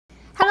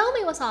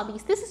my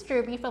wasabis, this is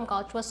Jirbie from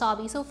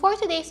Couchwasabi. So for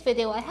today's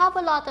video, I have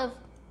a lot of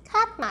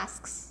cat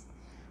masks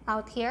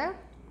out here.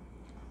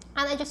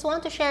 And I just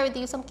want to share with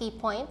you some key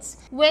points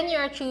when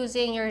you're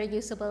choosing your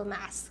reusable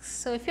masks.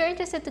 So if you're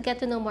interested to get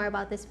to know more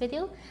about this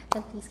video,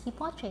 then please keep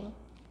watching.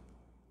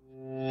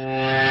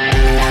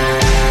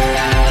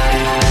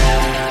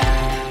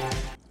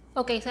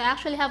 Okay, so I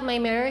actually have my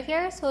mirror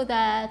here so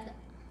that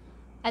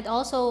I'd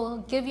also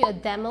give you a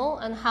demo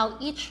on how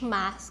each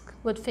mask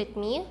would fit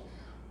me.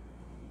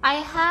 I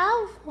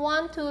have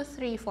 4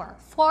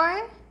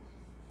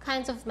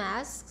 kinds of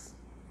masks.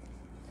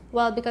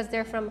 Well, because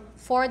they're from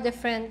 4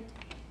 different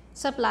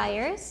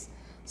suppliers.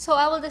 So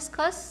I will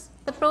discuss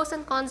the pros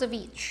and cons of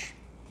each.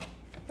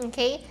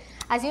 Okay,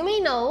 as you may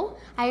know,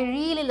 I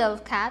really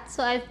love cats,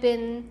 so I've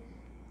been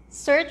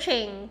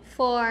searching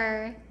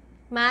for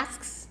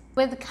masks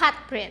with cat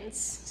prints.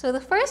 So the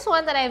first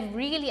one that I've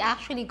really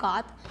actually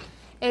got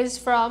is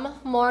from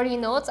Mori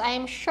Notes. I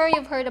am sure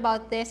you've heard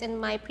about this in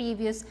my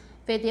previous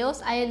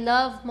videos. I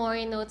love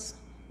Mori Notes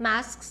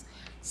masks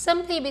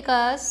simply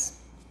because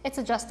it's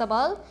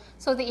adjustable.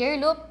 So the ear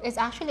loop is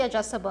actually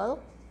adjustable.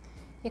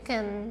 You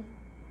can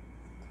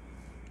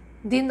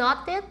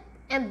denot it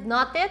and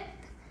knot it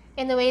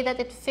in a way that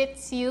it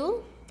fits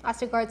you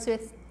as regards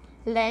with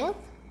length.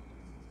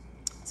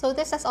 So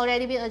this has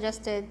already been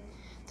adjusted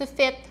to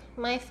fit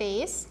my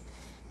face,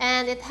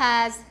 and it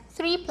has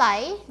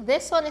 3-ply.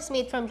 This one is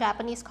made from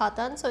Japanese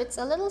cotton, so it's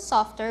a little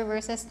softer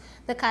versus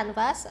the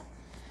canvas.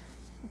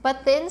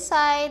 But the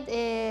inside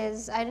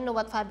is, I don't know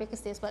what fabric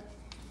is this, but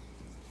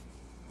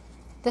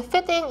the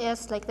fitting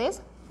is like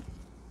this.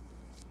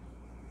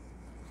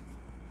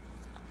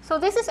 So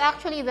this is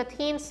actually the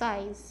teen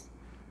size.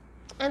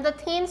 And the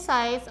teen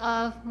size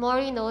of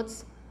Mori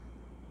Notes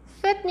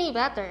fit me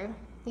better,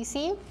 you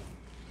see?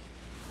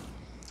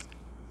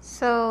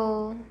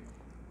 So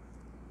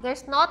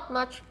there's not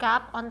much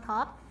gap on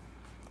top,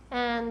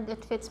 and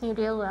it fits me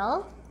real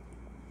well.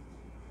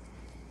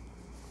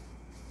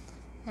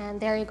 And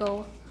there you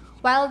go.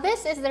 While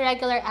this is the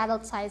regular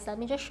adult size, let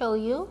me just show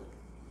you.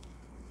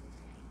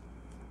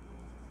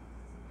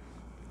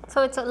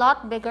 So it's a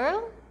lot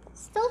bigger,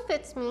 still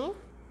fits me.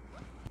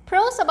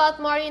 Pros about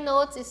Mori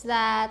Notes is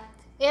that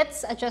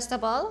it's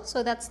adjustable,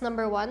 so that's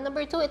number 1.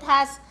 Number 2, it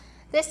has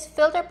this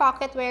filter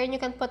pocket wherein you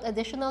can put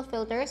additional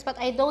filters, but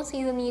I don't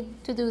see the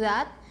need to do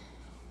that.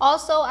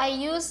 Also, I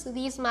use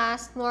these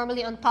masks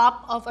normally on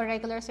top of a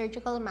regular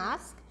surgical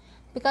mask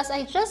because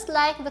I just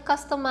like the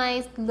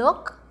customized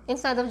look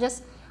instead of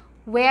just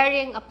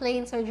wearing a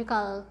plain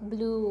surgical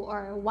blue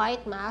or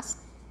white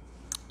mask.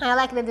 I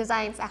like the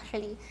designs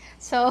actually.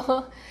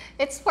 So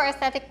it's for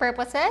aesthetic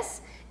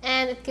purposes,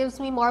 and it gives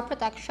me more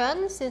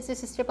protection since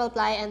this is triple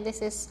ply and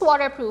this is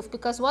waterproof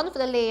because one of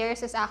the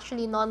layers is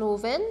actually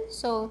non-woven.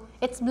 So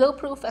it's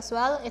blow-proof as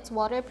well. It's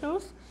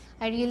waterproof.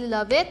 I really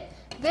love it.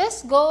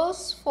 This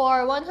goes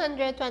for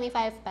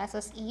 125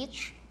 pesos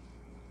each.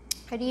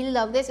 I really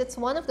love this. It's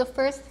one of the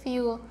first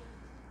few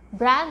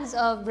brands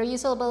of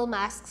reusable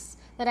masks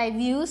that I've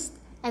used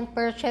and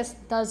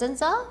purchased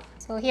dozens of.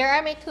 So here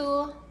are my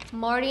 2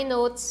 Mori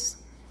Notes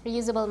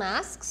reusable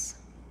masks.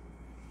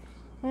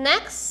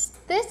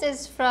 Next, this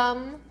is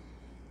from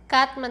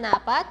Cat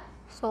Manapat.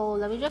 So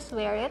let me just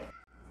wear it.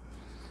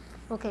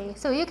 Okay,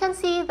 so you can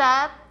see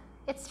that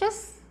it's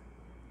just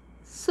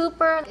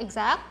super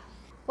exact.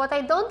 What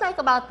I don't like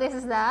about this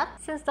is that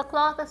since the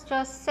cloth is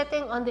just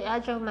sitting on the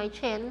edge of my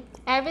chin,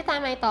 every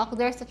time I talk,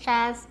 there's a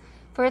chance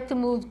for it to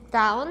move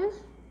down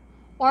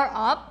or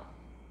up.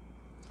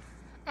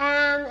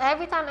 And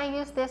every time I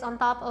use this on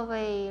top of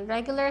a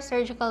regular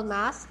surgical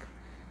mask,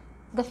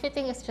 the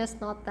fitting is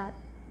just not that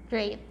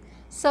great.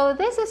 So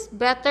this is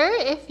better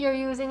if you're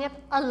using it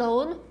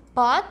alone,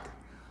 but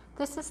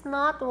this is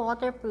not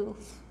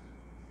waterproof.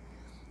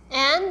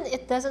 And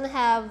it doesn't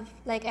have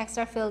like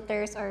extra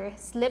filters or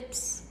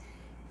slips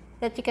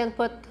that you can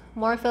put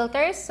more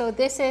filters. So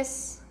this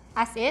is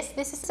as is.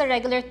 This is a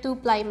regular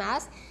 2-ply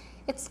mask.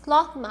 It's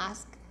cloth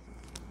mask.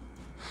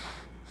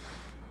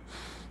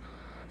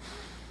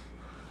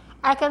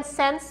 I can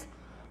sense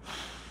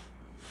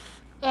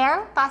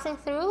air passing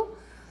through.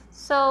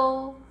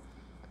 So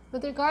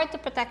with regard to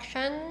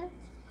protection,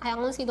 I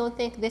honestly don't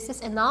think this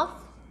is enough.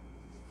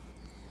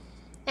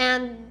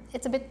 And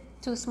it's a bit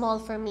too small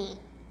for me.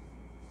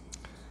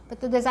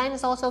 But the design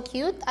is also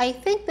cute. I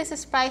think this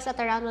is priced at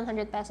around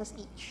 100 pesos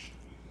each.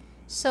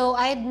 So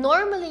I'd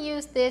normally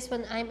use this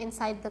when I'm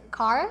inside the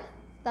car,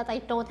 that I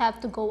don't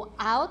have to go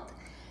out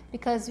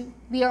because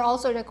we are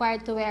also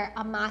required to wear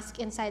a mask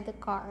inside the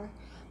car.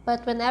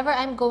 But whenever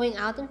I'm going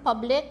out in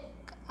public,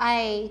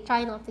 I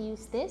try not to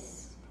use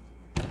this.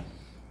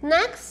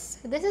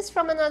 Next, this is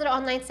from another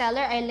online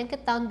seller. I link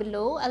it down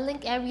below. I'll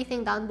link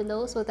everything down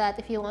below so that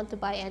if you want to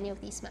buy any of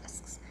these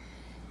masks.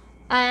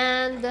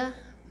 And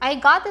I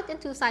got it in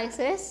 2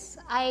 sizes.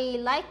 I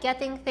like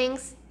getting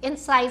things in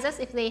sizes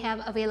if they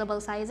have available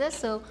sizes.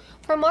 So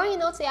for Mori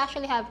Notes, they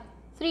actually have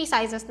 3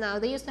 sizes now.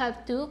 They used to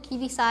have 2,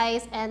 kiddie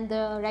size and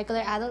the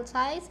regular adult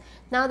size.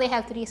 Now they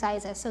have 3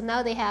 sizes. So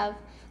now they have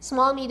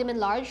small, medium, and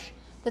large.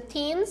 The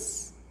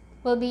teens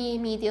will be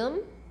medium.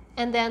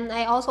 And then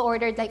I also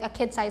ordered like a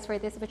kid size for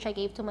this, which I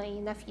gave to my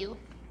nephew.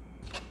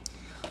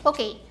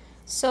 Okay,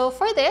 so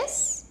for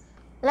this,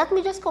 let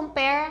me just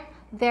compare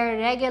their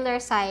regular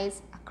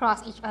size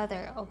across each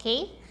other,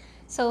 okay?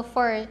 So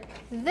for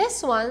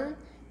this one,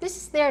 this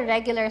is their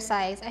regular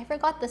size. I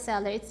forgot the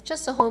seller. It's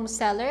just a home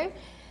seller.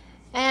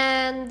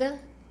 And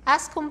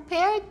as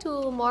compared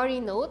to Mori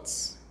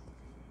Notes,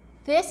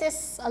 this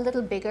is a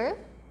little bigger.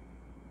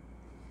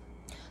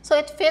 So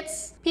it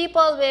fits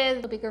people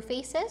with bigger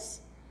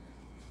faces.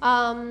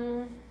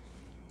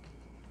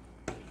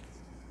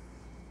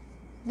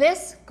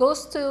 This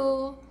goes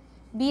to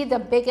be the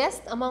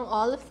biggest among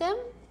all of them.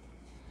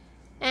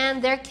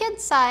 And their kid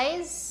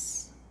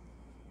size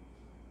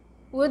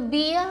would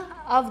be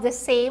of the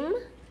same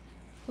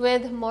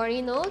with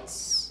Mori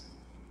Notes.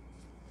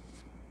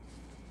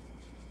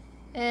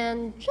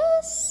 And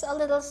just a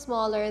little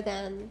smaller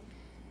than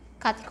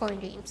Caticorn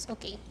Dreams.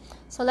 Okay,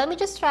 so let me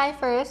just try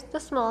first the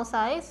small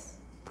size.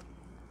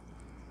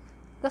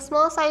 The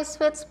small size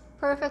fits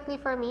perfectly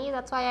for me.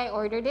 That's why I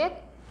ordered it.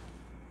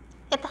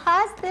 It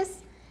has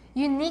this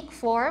unique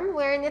form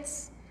wherein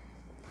it's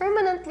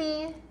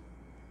permanently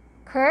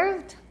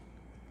curved.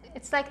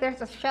 It's like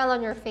there's a shell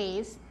on your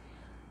face,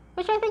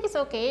 which I think is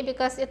okay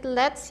because it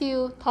lets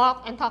you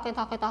talk and talk and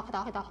talk and talk and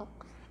talk and talk.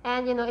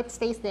 And you know, it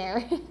stays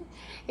there.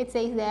 It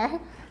stays there.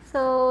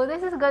 So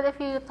this is good if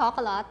you talk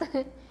a lot.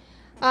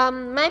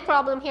 My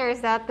problem here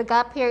is that the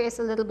gap here is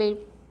a little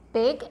bit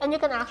big and you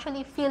can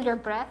actually feel your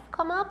breath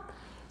come up.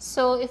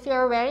 So if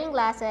you're wearing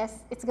glasses,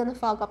 it's gonna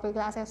fog up your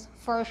glasses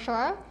for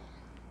sure.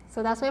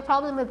 So that's my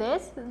problem with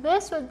this.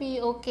 This would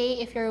be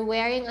okay if you're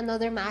wearing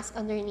another mask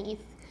underneath.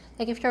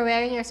 Like if you're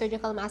wearing your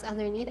surgical mask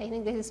underneath, I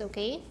think this is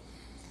okay.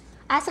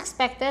 As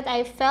expected,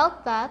 I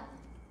felt that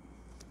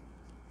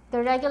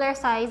the regular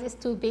size is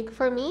too big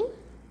for me.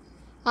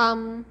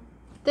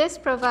 This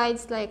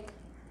provides like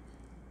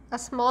a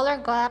smaller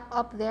gap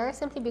up there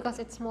simply because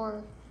it's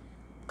more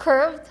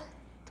curved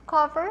to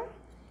cover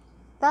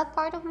that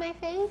part of my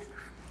face.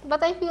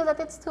 But I feel that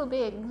it's too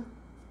big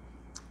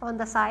on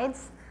the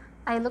sides.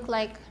 I look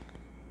like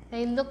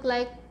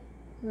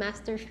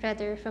Master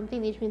Shredder from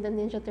Teenage Mutant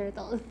Ninja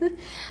Turtles.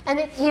 And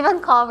it even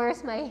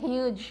covers my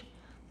huge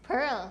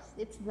pearls.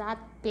 It's that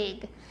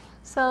big.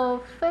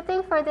 So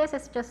fitting for this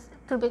is just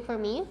too big for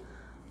me.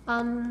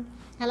 I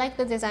like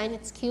the design,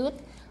 it's cute,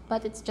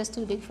 but it's just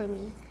too big for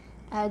me.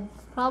 I'd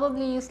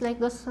probably use like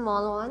the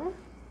small one,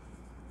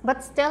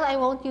 but still I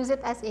won't use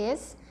it as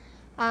is.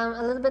 I'm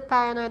a little bit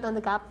paranoid on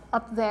the gap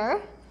up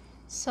there.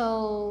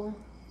 So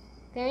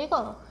there you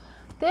go.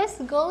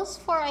 This goes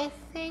for I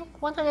think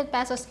 100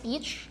 pesos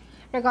each,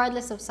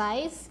 regardless of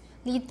size.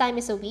 Lead time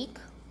is a week.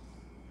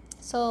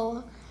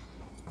 So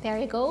there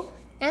you go.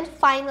 And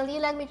finally,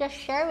 let me just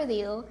share with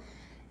you,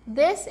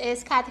 this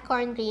is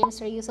Caticorn Dreams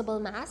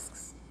reusable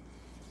masks.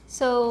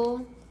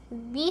 So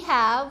we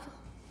have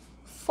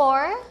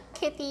 4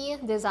 kitty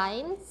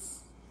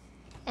designs,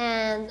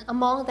 and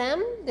among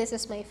them, this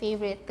is my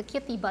favorite, the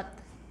kitty butt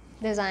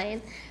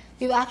design.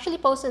 We've actually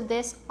posted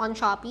this on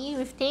Shopee.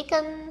 We've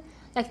taken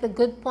like the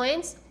good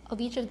points of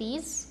each of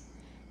these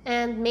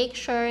and make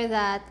sure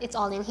that it's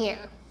all in here.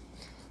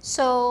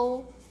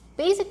 So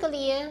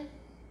basically,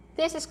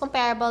 this is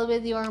comparable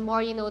with your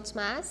Mori Notes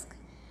mask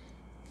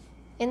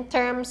in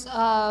terms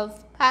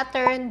of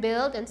pattern,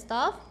 build, and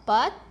stuff,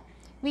 but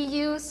we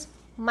use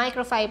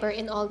microfiber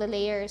in all the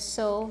layers.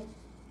 So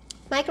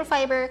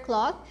microfiber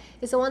cloth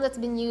is the one that's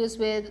been used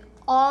with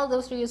all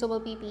those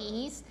reusable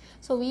PPEs.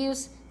 So we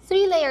use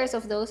 3 layers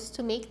of those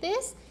to make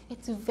this.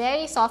 It's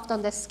very soft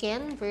on the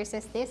skin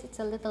versus this, it's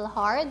a little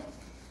hard.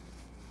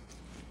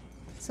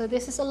 So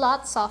this is a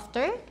lot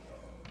softer.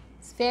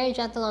 It's very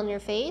gentle on your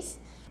face.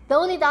 The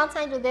only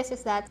downside with this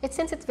is that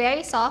since it's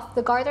very soft,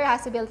 the garter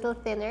has to be a little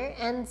thinner,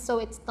 and so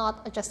it's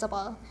not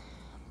adjustable.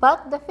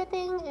 But the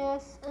fitting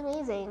is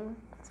amazing.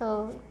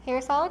 So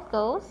here's how it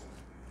goes.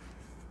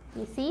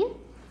 You see?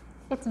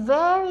 It's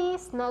very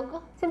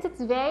snug. Since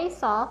it's very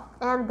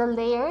soft and the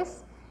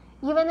layers,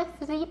 even if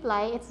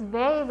 3-ply, it's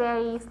very,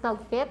 very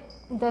snug fit.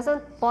 It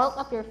doesn't bulk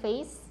up your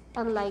face,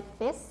 unlike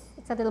this.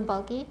 It's a little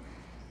bulky.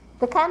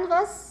 The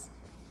canvas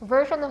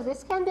version of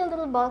this can be a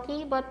little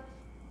bulky, but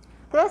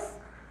this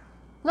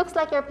looks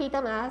like your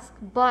pita mask,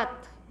 but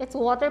it's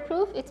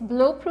waterproof, it's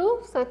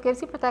blow-proof, so it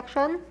gives you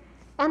protection.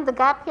 And the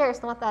gap here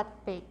is not that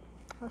big.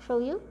 I'll show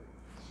you.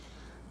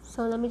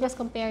 So let me just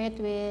compare it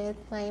with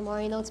my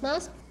Mori Notes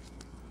mask.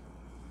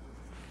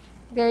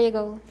 There you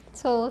go.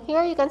 So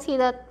here you can see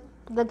that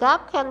the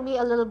gap can be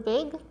a little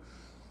big.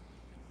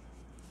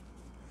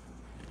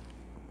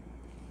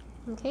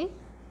 Okay.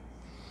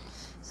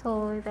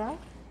 So there.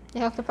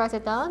 You have to press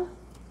it down.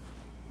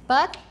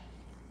 But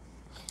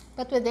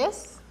with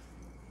this,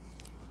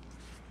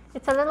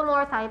 it's a little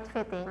more tight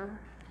fitting.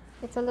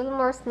 It's a little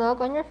more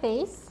snug on your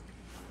face.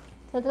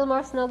 It's a little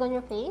more snug on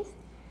your face.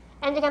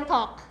 And you can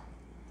talk.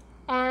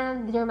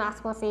 And your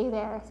mask will stay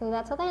there. So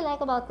that's what I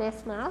like about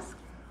this mask.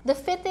 The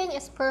fitting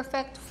is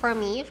perfect for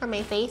me, for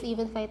my face,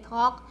 even if I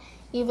talk,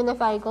 even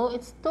if I go.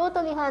 It's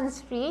totally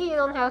hands-free. You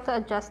don't have to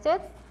adjust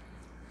it.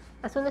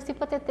 As soon as you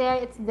put it there,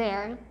 it's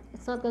there.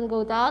 It's not going to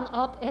go down,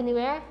 up,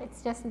 anywhere.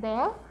 It's just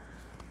there.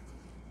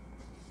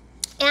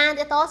 And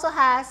it also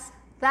has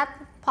that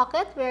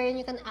pocket wherein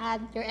you can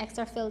add your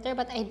extra filter,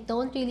 but I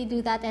don't really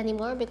do that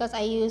anymore because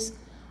I use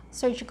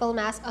surgical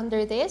mask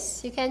under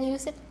this. You can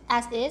use it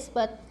as is,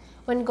 but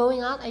when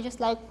going out, I just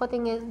like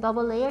putting in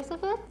double layers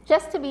of it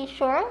just to be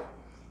sure.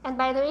 And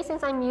by the way,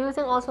 since I'm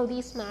using also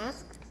these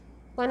masks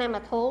when I'm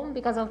at home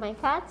because of my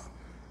cats,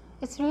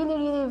 it's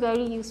really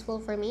very useful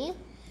for me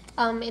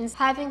in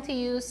having to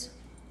use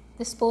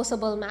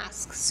disposable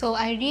masks. So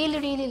I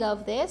really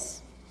love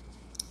this.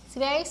 It's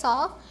very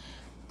soft.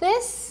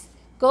 This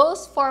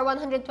goes for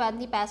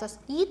 120 pesos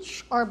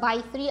each, or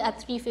buy 3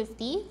 at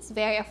 350. It's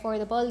very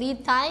affordable.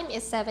 Lead time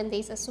is 7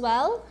 days as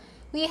well.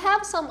 We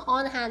have some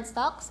on-hand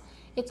stocks.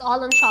 It's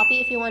all on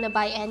Shopee. If you want to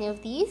buy any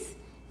of these,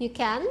 you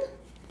can.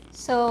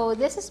 So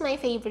this is my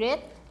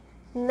favorite.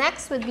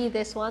 Next would be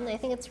this one. I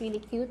think it's really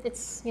cute.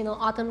 It's, you know,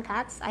 autumn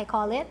cats, I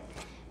call it.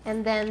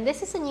 And then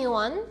this is a new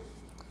one.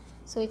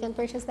 So you can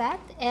purchase that.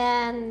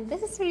 And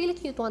this is a really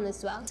cute one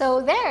as well.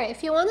 So there,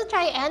 if you want to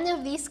try any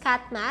of these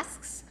cat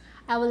masks,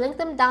 I will link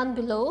them down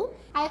below.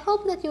 I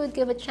hope that you would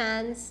give a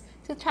chance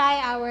to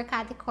try our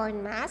Danti Court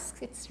mask.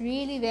 It's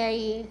really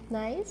very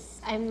nice.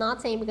 I'm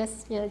not saying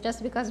because, you know,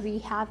 just because we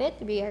have it,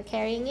 we are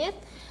carrying it,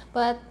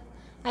 but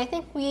I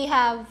think we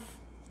have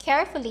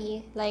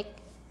carefully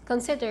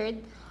considered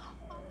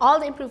all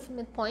the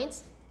improvement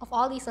points of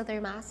all these other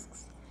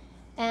masks,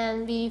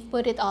 and we've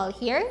put it all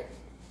here.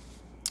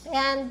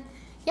 And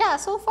yeah,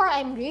 so far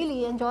I'm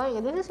really enjoying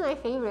it. This is my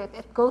favorite.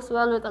 It goes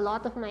well with a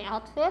lot of my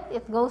outfit.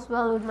 It goes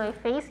well with my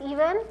face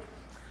even.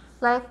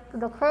 Like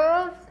the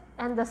curves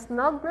and the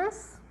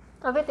snugness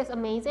of it is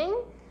amazing.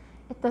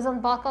 It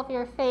doesn't bulk up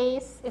your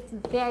face. It's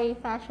very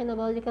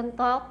fashionable. You can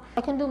talk.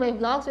 I can do my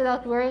vlogs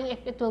without worrying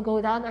if it will go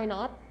down or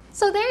not.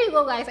 So there you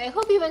go, guys. I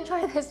hope you've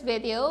enjoyed this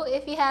video.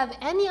 If you have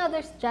any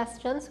other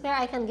suggestions where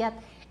I can get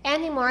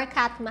any more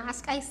cat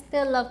masks, I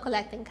still love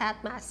collecting cat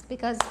masks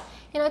because,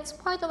 you know, it's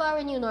part of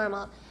our new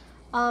normal.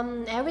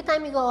 Every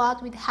time we go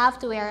out, we'd have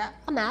to wear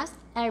a mask.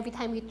 Every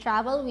time we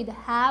travel, we'd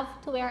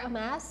have to wear a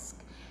mask.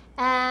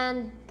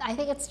 And I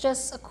think it's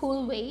just a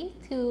cool way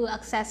to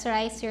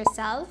accessorize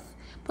yourself,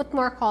 put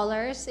more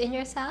colors in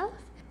yourself.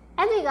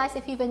 Anyway, guys,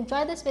 if you've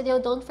enjoyed this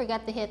video, don't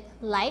forget to hit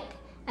like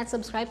and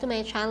subscribe to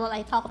my channel.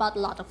 I talk about a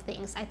lot of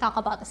things. I talk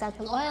about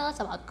essential oils,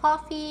 about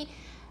coffee,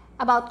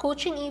 about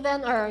coaching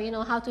even, or, you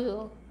know, how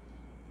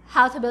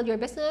to build your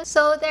business.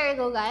 So there you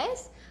go,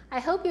 guys. I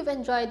hope you've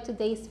enjoyed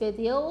today's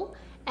video,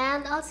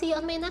 and I'll see you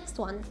on my next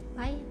one.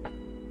 Bye.